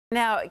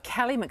Now,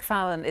 Kelly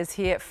McFarlane is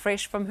here,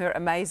 fresh from her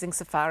amazing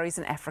safaris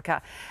in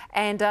Africa.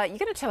 And you're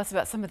going to tell us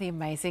about some of the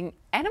amazing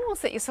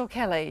animals that you saw,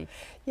 Kelly.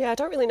 Yeah, I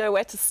don't really know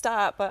where to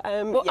start, but...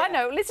 Well, yeah. I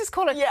know. Let's just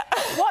call it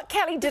what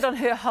Kelly did on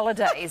her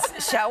holidays,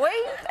 shall we?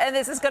 And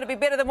this is going to be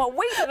better than what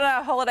we did on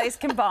our holidays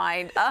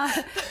combined.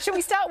 Shall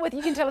we start with,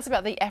 you can tell us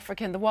about the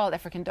wild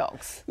African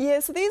dogs.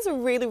 Yeah, so these are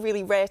really,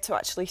 really rare to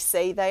actually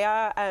see. They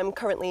are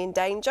currently in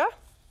danger.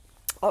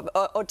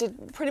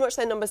 Pretty much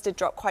their numbers did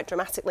drop quite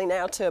dramatically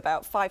now to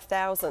about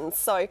 5,000.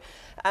 So,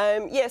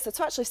 yeah, so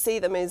to actually see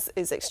them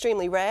is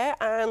extremely rare.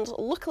 And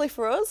luckily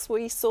for us,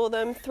 we saw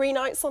them 3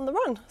 nights on the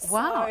run.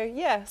 Wow. So,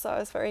 yeah, so I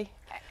was very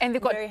And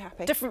they've got very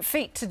happy. different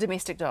feet to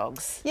domestic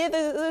dogs. Yeah,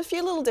 there's a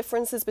few little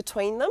differences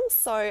between them.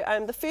 So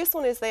the first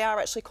one is they are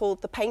actually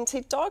called the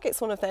painted dog.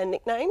 It's one of their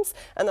nicknames,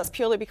 and that's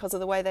purely because of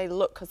the way they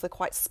look, because they're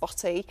quite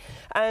spotty.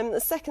 The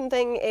second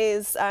thing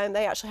is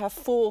they actually have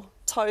 4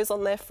 toes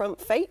on their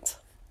front feet.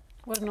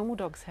 What do normal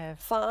dogs have?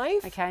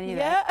 5. Okay, I knew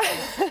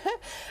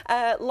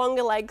that.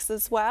 Longer legs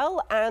as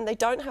well, and they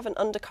don't have an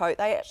undercoat.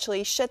 They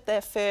actually shed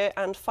their fur,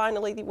 and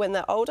finally, when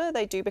they're older,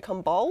 they do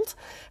become bald.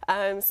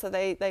 So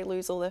they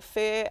lose all their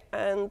fur.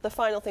 And the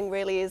final thing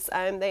really is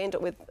they end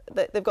up with,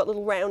 they've got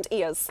little round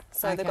ears.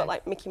 So they've got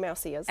like Mickey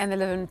Mouse ears. And they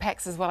live in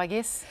packs as well, I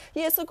guess?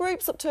 Yeah, so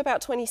groups up to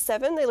about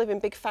 27. They live in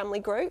big family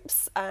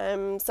groups.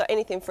 So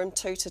anything from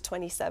 2 to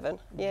 27.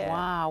 Yeah.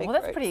 Wow, well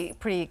that's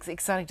pretty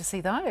exciting to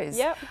see those.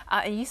 Yep.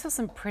 You saw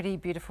some pretty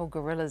beautiful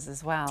gorillas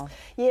as well.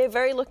 Yeah,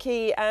 very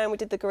lucky. We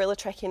did the gorilla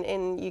trekking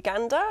in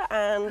Uganda,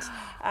 and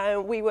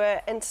we were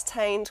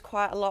entertained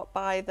quite a lot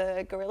by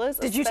the gorillas.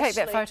 Did you take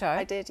that photo?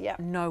 I did, yeah.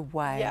 No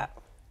way. Yeah.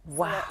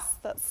 Wow.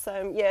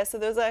 So yeah, so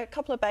there was a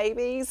couple of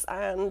babies,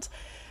 and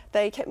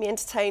they kept me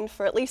entertained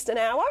for at least an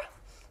hour.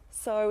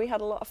 So we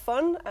had a lot of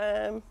fun.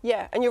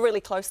 Yeah, and you're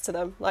really close to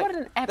them. Like, what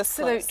an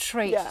absolute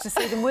treat to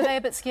see them. Were they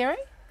a bit scary?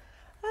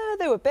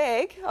 They were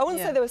big. I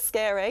wouldn't say they were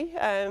scary,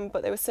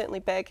 but they were certainly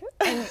big.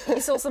 And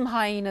you saw some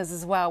hyenas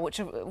as well, which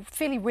are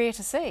fairly rare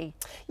to see.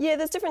 Yeah,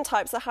 there's different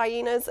types of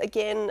hyenas.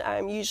 Again,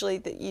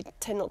 usually you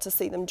tend not to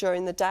see them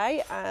during the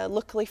day.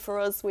 Luckily for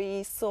us,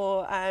 we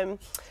saw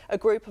a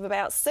group of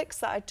about 6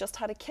 that I'd just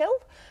had a kill.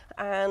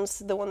 And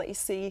the one that you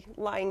see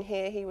lying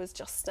here, he was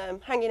just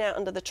hanging out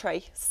under the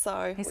tree.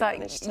 So he's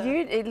like,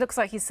 it looks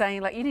like he's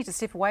saying, like, you need to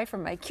step away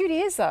from me. Cute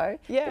ears, though.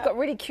 Yeah. They've got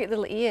really cute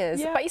little ears.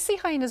 Yeah. But you see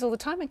hyenas all the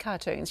time in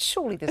cartoons.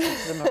 Surely there's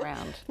lots of them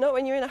around. Not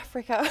when you're in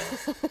Africa.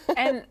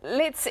 And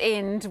let's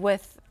end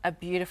with a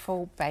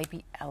beautiful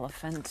baby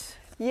elephant.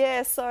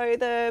 Yeah, so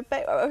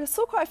I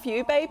saw quite a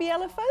few baby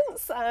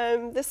elephants.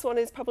 This one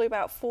is probably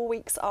about 4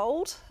 weeks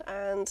old,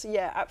 and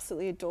yeah,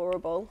 absolutely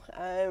adorable.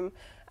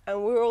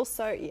 And we were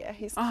also, yeah,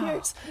 he's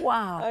cute.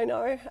 Wow. I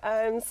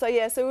know. So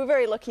yeah, so we're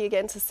very lucky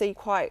again to see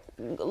quite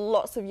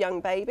lots of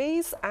young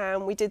babies.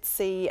 And we did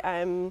see,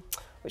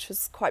 which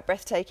was quite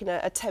breathtaking,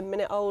 a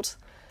 10-minute-old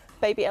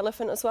baby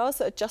elephant as well.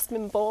 So it had just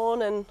been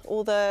born, and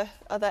all the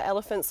other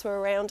elephants were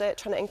around it,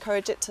 trying to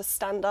encourage it to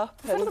stand up.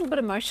 Was that a little bit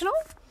emotional?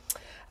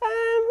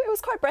 It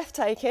was quite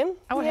breathtaking.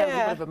 I would have a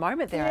little bit of a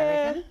moment there,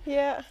 I reckon.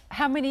 Yeah.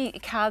 How many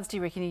cards do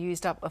you reckon you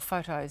used up of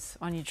photos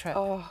on your trip?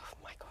 Oh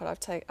my God,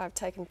 I've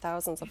taken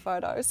thousands of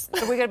photos.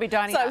 So we're going to be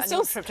dining out on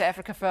your trip to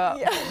Africa for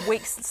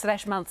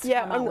weeks/months.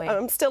 Yeah,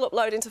 I'm still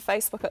uploading to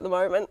Facebook at the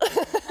moment.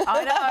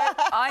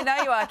 I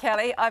know you are,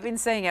 Kelly. I've been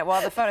seeing it.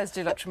 Well, the photos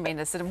do look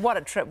tremendous, and what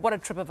a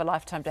trip of a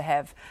lifetime to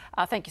have.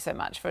 Thank you so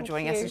much for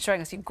joining us and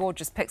showing us your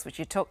gorgeous pics which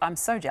you took. I'm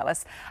so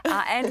jealous.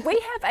 And we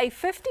have a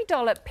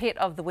 $50 Pet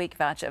of the Week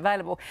voucher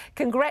available.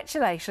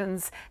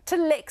 Congratulations to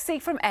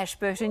Lexi from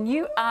Ashburton.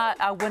 You are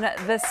our winner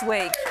this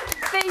week.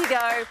 There you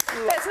go.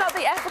 That's not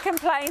the African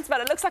plains,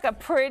 but it looks like a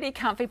pretty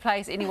comfy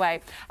place anyway.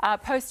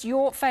 Post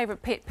your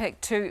favourite pet pic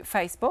to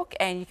Facebook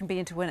and you can be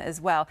in to win it as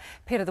well.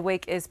 Pet of the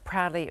Week is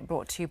proudly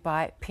brought to you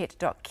by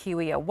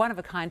Pet.Kiwi, a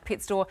one-of-a-kind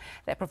pet store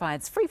that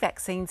provides free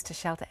vaccines to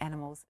shelter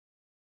animals.